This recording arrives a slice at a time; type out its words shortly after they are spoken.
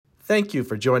Thank you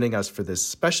for joining us for this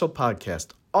special podcast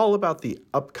all about the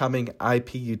upcoming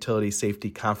IP Utility Safety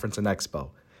Conference and Expo,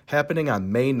 happening on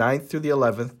May 9th through the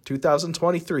 11th,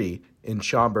 2023 in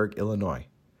Schaumburg, Illinois.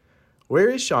 Where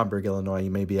is Schaumburg, Illinois,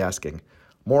 you may be asking?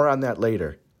 More on that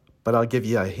later, but I'll give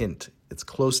you a hint. It's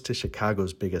close to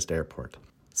Chicago's biggest airport.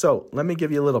 So let me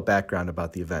give you a little background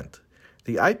about the event.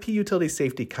 The IP Utility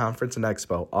Safety Conference and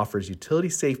Expo offers utility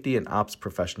safety and ops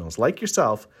professionals like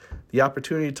yourself the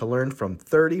opportunity to learn from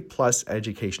 30-plus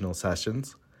educational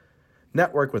sessions,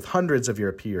 network with hundreds of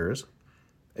your peers,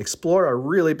 explore a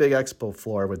really big expo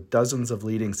floor with dozens of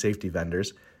leading safety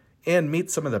vendors, and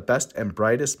meet some of the best and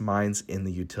brightest minds in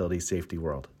the utility safety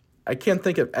world. I can't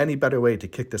think of any better way to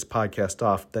kick this podcast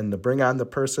off than to bring on the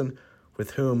person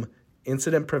with whom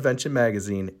Incident Prevention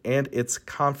Magazine and its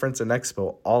conference and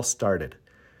expo all started,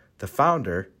 the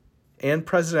founder and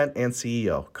president and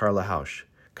CEO, Carla Hausch.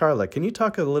 Carla, can you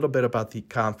talk a little bit about the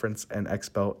conference and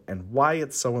expo and why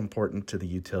it's so important to the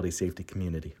utility safety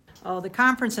community? Oh, the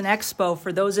conference and expo,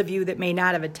 for those of you that may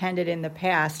not have attended in the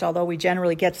past, although we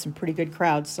generally get some pretty good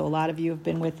crowds, so a lot of you have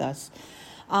been with us,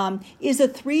 is a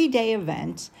 3-day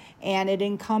event, and it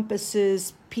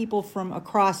encompasses people from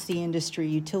across the industry,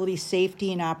 utility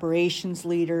safety and operations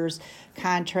leaders,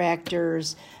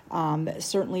 contractors.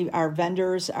 Certainly our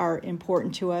vendors are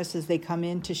important to us as they come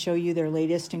in to show you their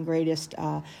latest and greatest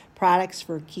products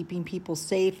for keeping people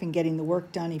safe and getting the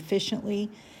work done efficiently.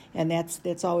 And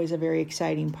that's always a very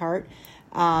exciting part.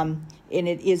 And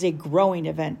it is a growing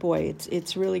event. Boy,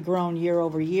 it's really grown year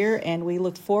over year, and we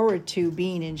look forward to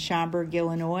being in Schaumburg,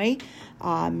 Illinois,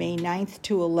 May 9th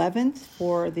to 11th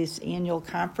for this annual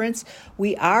conference.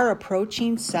 We are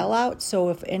approaching sellout, so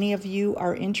if any of you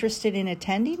are interested in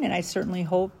attending, and I certainly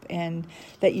hope and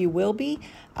that you will be,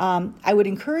 I would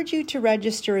encourage you to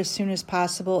register as soon as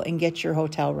possible and get your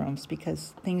hotel rooms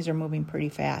because things are moving pretty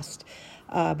fast.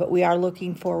 But we are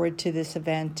looking forward to this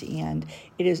event, and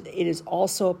it is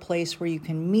also a place where you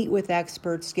can meet with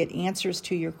experts, get answers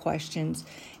to your questions,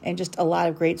 and just a lot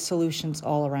of great solutions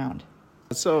all around.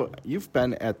 So you've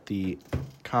been at the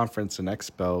conference and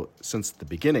expo since the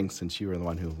beginning, since you were the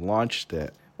one who launched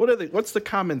it. What's the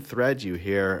common thread you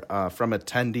hear from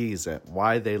attendees at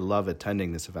why they love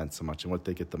attending this event so much and what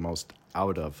they get the most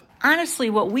out of? Honestly,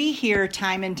 what we hear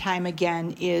time and time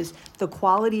again is the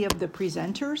quality of the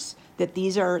presenters, that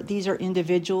these are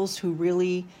individuals who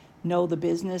really know the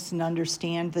business and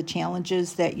understand the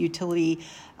challenges that utility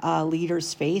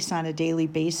leaders face on a daily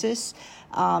basis.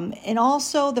 And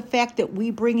also the fact that we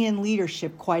bring in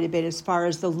leadership quite a bit as far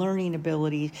as the learning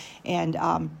ability and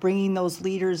bringing those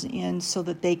leaders in so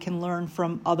that they can learn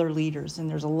from other leaders. And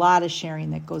there's a lot of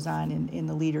sharing that goes on in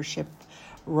the leadership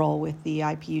role with the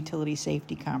IP Utility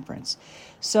Safety Conference.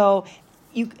 So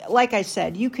like I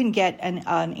said, you can get an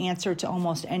answer to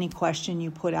almost any question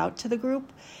you put out to the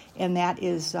group, and that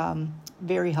is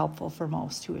very helpful for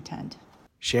most who attend.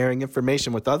 Sharing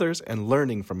information with others and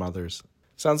learning from others.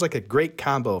 Sounds like a great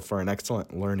combo for an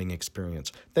excellent learning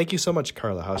experience. Thank you so much,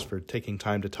 Carla Hausch, for taking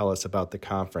time to tell us about the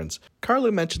conference.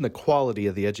 Carla mentioned the quality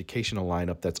of the educational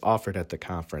lineup that's offered at the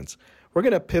conference. We're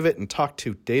going to pivot and talk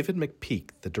to David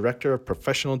McPeak, the Director of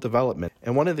Professional Development,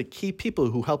 and one of the key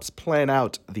people who helps plan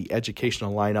out the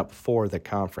educational lineup for the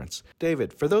conference.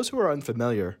 David, for those who are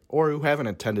unfamiliar or who haven't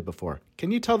attended before, can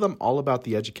you tell them all about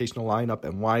the educational lineup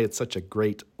and why it's such a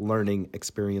great learning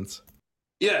experience?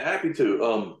 Yeah, happy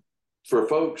to. For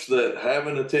folks that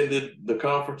haven't attended the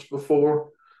conference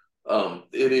before,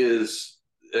 it is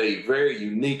a very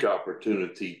unique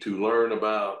opportunity to learn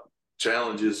about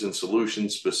challenges and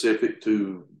solutions specific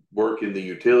to work in the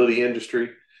utility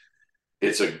industry.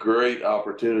 It's a great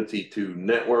opportunity to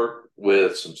network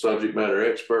with some subject matter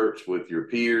experts, with your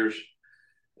peers,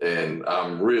 and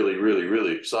I'm really, really,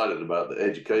 really excited about the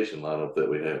education lineup that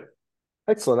we have.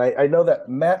 Excellent. I know that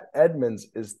Matt Edmonds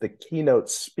is the keynote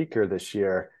speaker this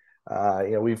year.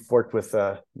 We've worked with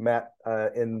Matt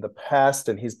in the past,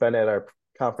 and he's been at our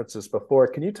conferences before.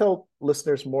 Can you tell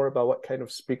listeners more about what kind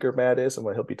of speaker Matt is and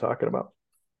what he'll be talking about?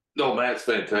 No, Matt's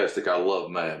fantastic. I love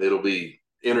Matt. It'll be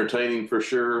entertaining for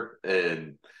sure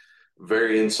and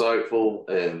very insightful.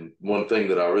 And one thing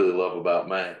that I really love about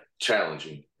Matt,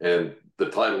 challenging. And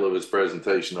the title of his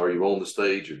presentation, Are You on the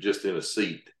Stage or Just in a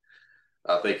Seat?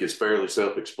 I think is fairly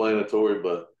self-explanatory,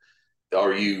 but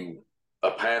are you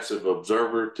a passive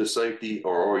observer to safety,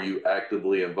 or are you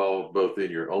actively involved both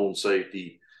in your own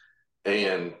safety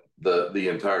and the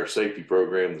entire safety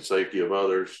program, the safety of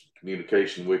others,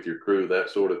 communication with your crew, that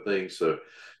sort of thing? So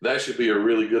that should be a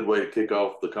really good way to kick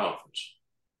off the conference.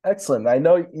 Excellent. I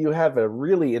know you have a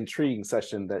really intriguing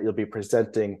session that you'll be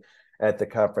presenting at the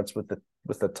conference with the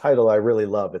with a title I really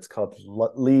love. It's called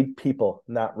Lead People,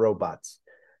 Not Robots.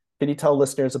 Can you tell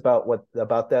listeners about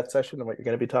that session and what you're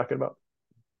going to be talking about?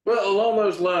 Well, along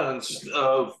those lines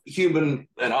of human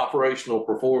and operational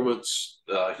performance,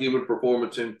 human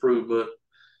performance improvement,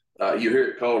 you hear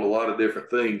it called a lot of different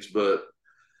things, but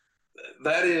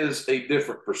that is a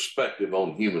different perspective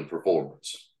on human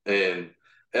performance. And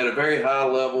at a very high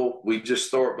level, we just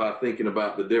start by thinking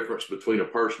about the difference between a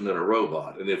person and a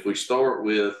robot. And if we start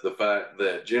with the fact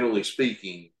that, generally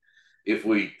speaking, if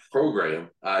we program,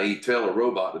 i.e., tell a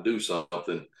robot to do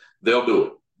something, they'll do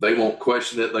it. They won't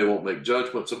question it. They won't make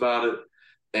judgments about it.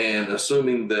 And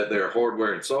assuming that their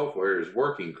hardware and software is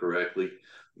working correctly,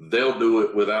 they'll do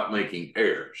it without making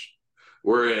errors.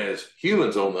 Whereas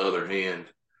humans, on the other hand,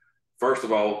 first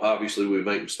of all, obviously we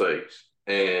make mistakes.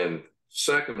 And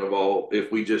second of all,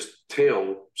 if we just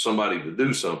tell somebody to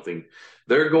do something,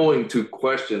 they're going to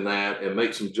question that and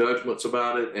make some judgments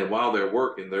about it. And while they're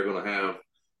working, they're going to have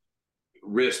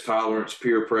risk tolerance,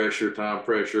 peer pressure, time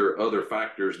pressure, other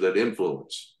factors that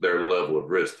influence their level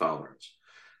of risk tolerance.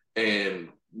 And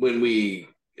when we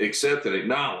accept and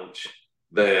acknowledge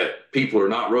that people are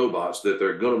not robots, that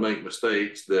they're going to make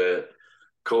mistakes, that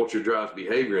culture drives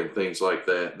behavior and things like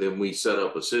that, then we set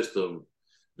up a system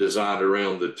designed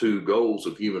around the two goals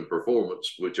of human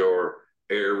performance, which are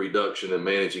error reduction and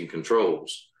managing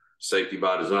controls, safety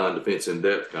by design, defense in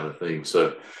depth kind of thing.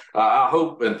 So I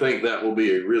hope and think that will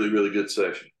be a really, really good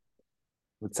session.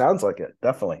 It sounds like it.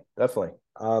 Definitely.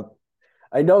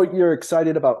 I know you're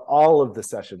excited about all of the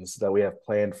sessions that we have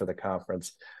planned for the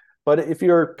conference, but if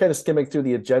you're kind of skimming through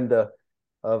the agenda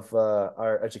of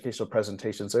our educational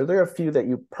presentations, are there a few that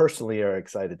you personally are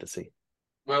excited to see?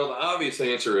 Well, the obvious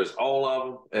answer is all of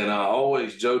them. And I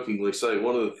always jokingly say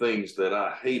one of the things that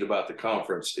I hate about the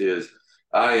conference is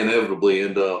I inevitably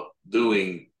end up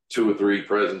doing 2 or 3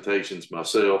 presentations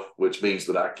myself, which means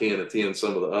that I can't attend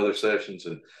some of the other sessions.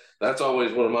 And that's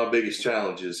always one of my biggest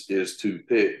challenges, is to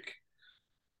pick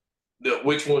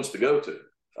which ones to go to.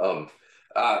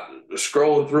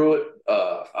 Scrolling through it,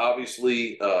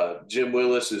 obviously, Jim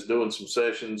Willis is doing some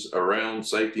sessions around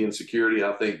safety and security.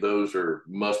 I think those are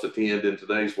must attend in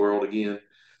today's world again.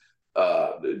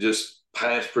 Just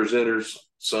past presenters,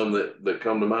 some that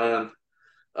come to mind.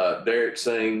 Derek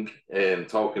Singh, and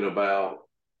talking about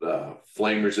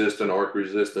flame resistant, arc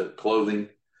resistant clothing.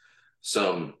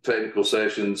 Some technical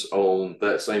sessions on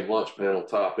that same lunch panel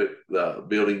topic,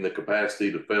 building the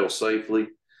capacity to fail safely.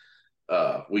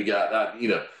 We got,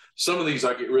 some of these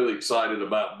I get really excited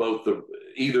about, both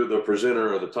either the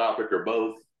presenter or the topic or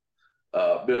both.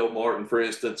 Bill Martin, for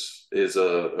instance, is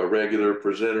a regular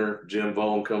presenter. Jim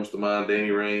Vaughn comes to mind, Danny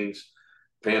Raines,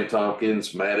 Pam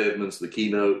Tompkins, Matt Edmonds, the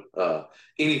keynote.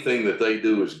 Anything that they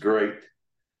do is great.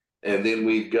 And then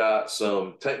we've got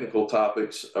some technical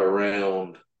topics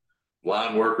around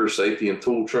line worker safety and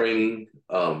tool training,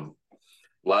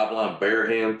 live line bare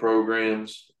hand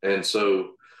programs. And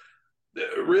so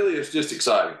really it's just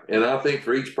exciting. And I think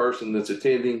for each person that's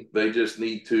attending, they just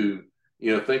need to,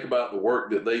 think about the work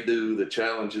that they do, the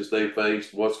challenges they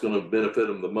face, what's going to benefit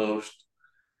them the most.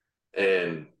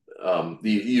 And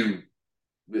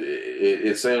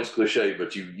it sounds cliche,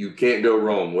 but you can't go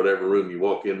wrong whatever room you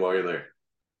walk in while you're there.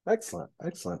 Excellent.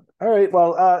 All right.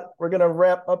 Well, we're going to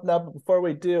wrap up now. But before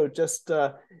we do, just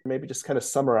maybe just kind of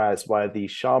summarize why the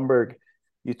Schaumburg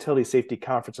Utility Safety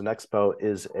Conference and Expo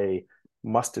is a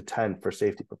must attend for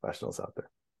safety professionals out there.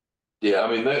 Yeah,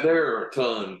 I mean, there are a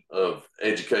ton of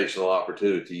educational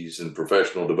opportunities and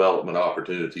professional development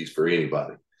opportunities for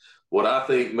anybody. What I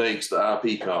think makes the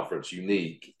IP conference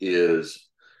unique is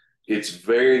it's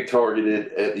very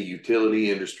targeted at the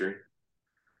utility industry.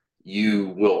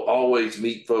 You will always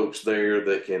meet folks there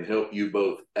that can help you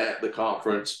both at the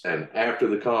conference and after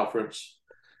the conference.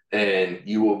 And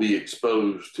you will be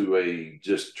exposed to a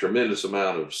just tremendous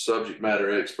amount of subject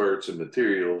matter experts and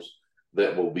materials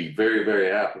that will be very,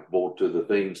 very applicable to the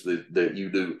things that you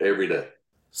do every day.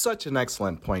 Such an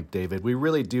excellent point, David. We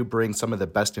really do bring some of the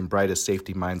best and brightest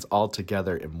safety minds all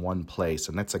together in one place.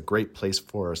 And that's a great place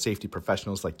for safety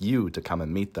professionals like you to come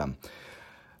and meet them.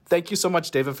 Thank you so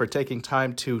much, David, for taking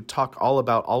time to talk all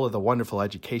about all of the wonderful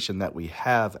education that we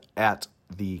have at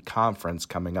the conference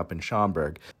coming up in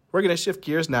Schaumburg. We're going to shift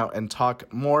gears now and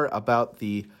talk more about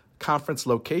the conference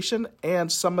location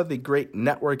and some of the great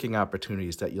networking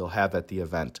opportunities that you'll have at the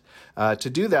event. To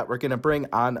do that, we're going to bring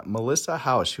on Melissa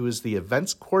Hausch, who is the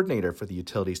events coordinator for the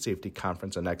Utility Safety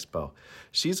Conference and Expo.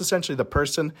 She's essentially the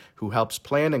person who helps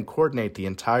plan and coordinate the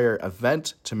entire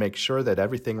event to make sure that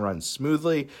everything runs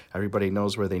smoothly, everybody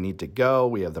knows where they need to go,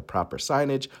 we have the proper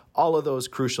signage, all of those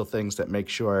crucial things that make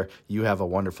sure you have a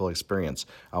wonderful experience.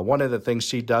 One of the things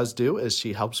she does do is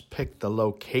she helps pick the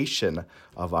location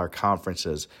of our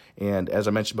conferences. And as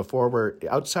I mentioned before, we're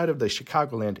outside of the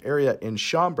Chicagoland area in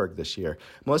Schaumburg this year.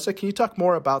 Melissa, can you talk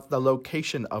more about the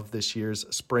location of this year's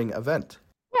spring event?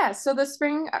 Yeah, so the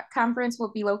spring conference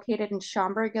will be located in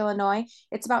Schaumburg, Illinois.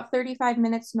 It's about 35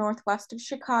 minutes northwest of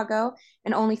Chicago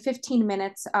and only 15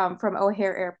 minutes from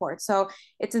O'Hare Airport. So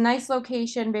it's a nice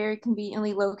location, very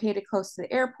conveniently located close to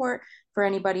the airport for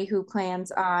anybody who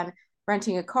plans on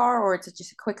renting a car, or it's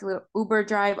just a quick little Uber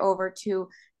drive over to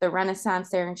the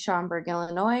Renaissance there in Schaumburg,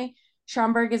 Illinois.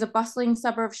 Schaumburg is a bustling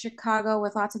suburb of Chicago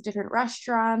with lots of different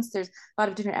restaurants. There's a lot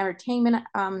of different entertainment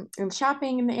and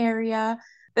shopping in the area.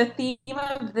 The theme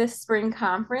of this spring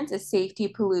conference is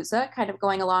SafetyPalooza, kind of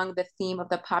going along the theme of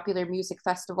the popular music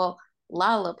festival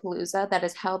Lollapalooza that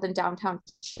is held in downtown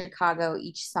Chicago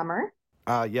each summer.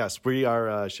 Yes, we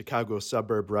are Chicago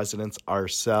suburb residents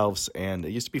ourselves, and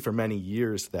it used to be for many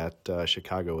years that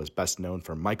Chicago was best known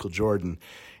for Michael Jordan,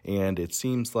 and it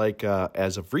seems like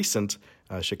as of recent,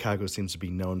 Chicago seems to be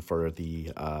known for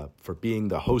being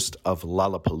the host of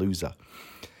Lollapalooza.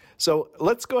 So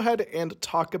let's go ahead and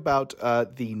talk about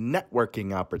the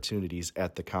networking opportunities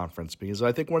at the conference, because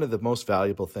I think one of the most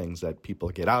valuable things that people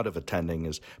get out of attending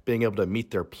is being able to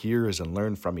meet their peers and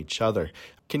learn from each other.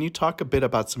 Can you talk a bit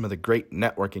about some of the great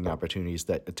networking opportunities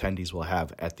that attendees will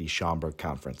have at the Schaumburg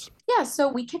conference? Yeah, so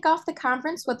we kick off the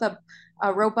conference with a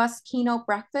robust keynote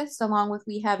breakfast, along with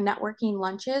we have networking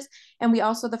lunches. And we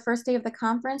also, the first day of the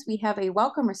conference, we have a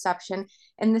welcome reception.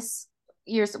 And this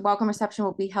year's welcome reception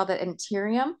will be held at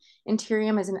Interium.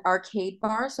 Interium is an arcade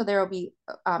bar, so there will be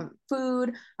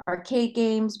food, arcade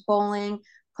games, bowling,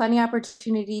 plenty of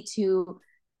opportunity to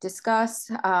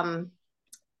discuss and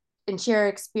share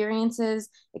experiences,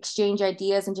 exchange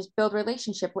ideas, and just build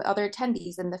relationship with other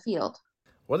attendees in the field.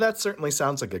 Well, that certainly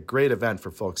sounds like a great event for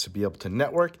folks to be able to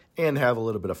network and have a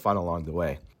little bit of fun along the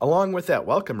way. Along with that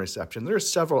welcome reception, there are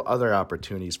several other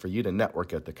opportunities for you to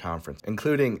network at the conference,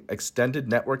 including extended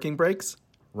networking breaks,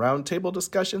 roundtable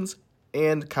discussions,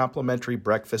 and complimentary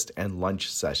breakfast and lunch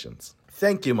sessions.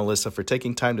 Thank you, Melissa, for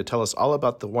taking time to tell us all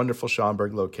about the wonderful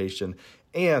Schaumburg location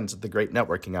and the great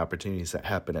networking opportunities that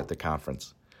happen at the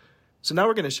conference. So now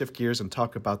we're going to shift gears and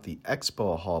talk about the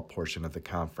Expo Hall portion of the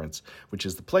conference, which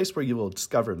is the place where you will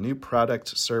discover new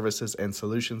products, services, and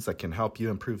solutions that can help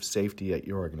you improve safety at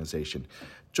your organization.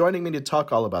 Joining me to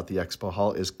talk all about the Expo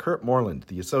Hall is Kurt Moreland,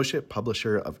 the Associate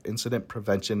Publisher of Incident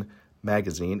Prevention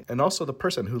Magazine, and also the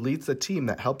person who leads the team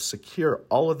that helps secure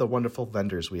all of the wonderful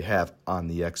vendors we have on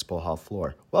the Expo Hall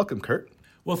floor. Welcome, Kurt.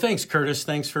 Well, thanks, Curtis.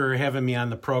 Thanks for having me on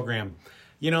the program.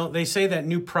 You know, they say that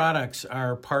new products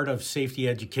are part of safety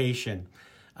education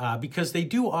because they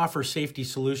do offer safety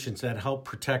solutions that help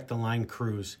protect the line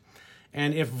crews.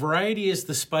 And if variety is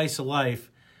the spice of life,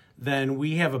 then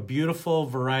we have a beautiful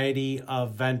variety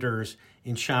of vendors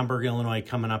in Schaumburg, Illinois,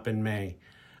 coming up in May.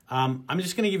 I'm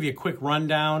just going to give you a quick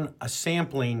rundown, a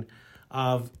sampling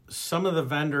of some of the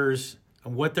vendors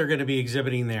and what they're going to be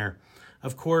exhibiting there.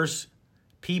 Of course,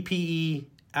 PPE,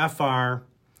 FR,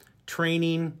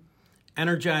 training,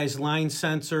 energized line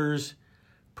sensors,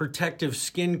 protective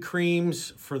skin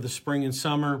creams for the spring and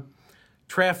summer,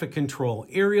 traffic control,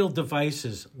 aerial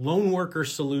devices, lone worker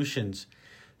solutions,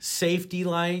 safety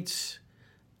lights,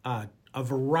 a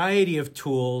variety of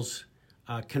tools,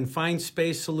 confined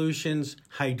space solutions,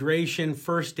 hydration,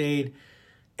 first aid,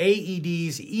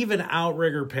 AEDs, even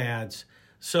outrigger pads.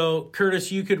 So,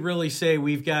 Curtis, you could really say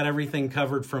we've got everything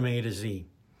covered from A to Z.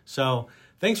 So,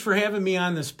 thanks for having me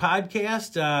on this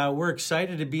podcast. We're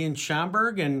excited to be in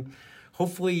Schaumburg, and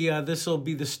hopefully this will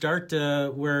be the start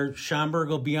where Schaumburg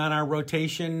will be on our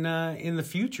rotation in the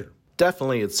future.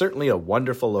 Definitely. It's certainly a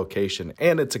wonderful location,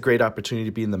 and it's a great opportunity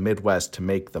to be in the Midwest to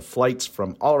make the flights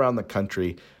from all around the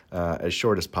country as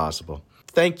short as possible.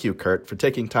 Thank you, Kurt, for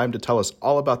taking time to tell us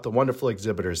all about the wonderful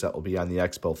exhibitors that will be on the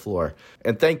Expo floor.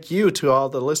 And thank you to all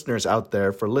the listeners out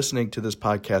there for listening to this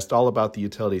podcast all about the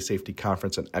Utility Safety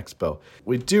Conference and Expo.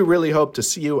 We do really hope to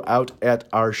see you out at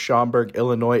our Schaumburg,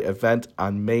 Illinois event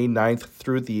on May 9th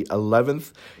through the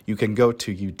 11th. You can go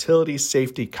to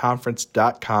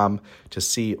utilitysafetyconference.com to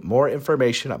see more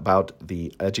information about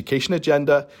the education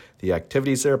agenda, the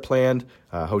activities that are planned,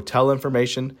 hotel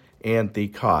information, and the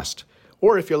cost.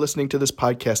 Or if you're listening to this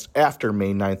podcast after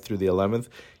May 9th through the 11th,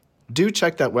 do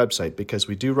check that website because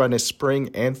we do run a spring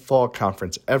and fall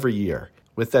conference every year.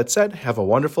 With that said, have a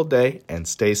wonderful day and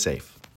stay safe.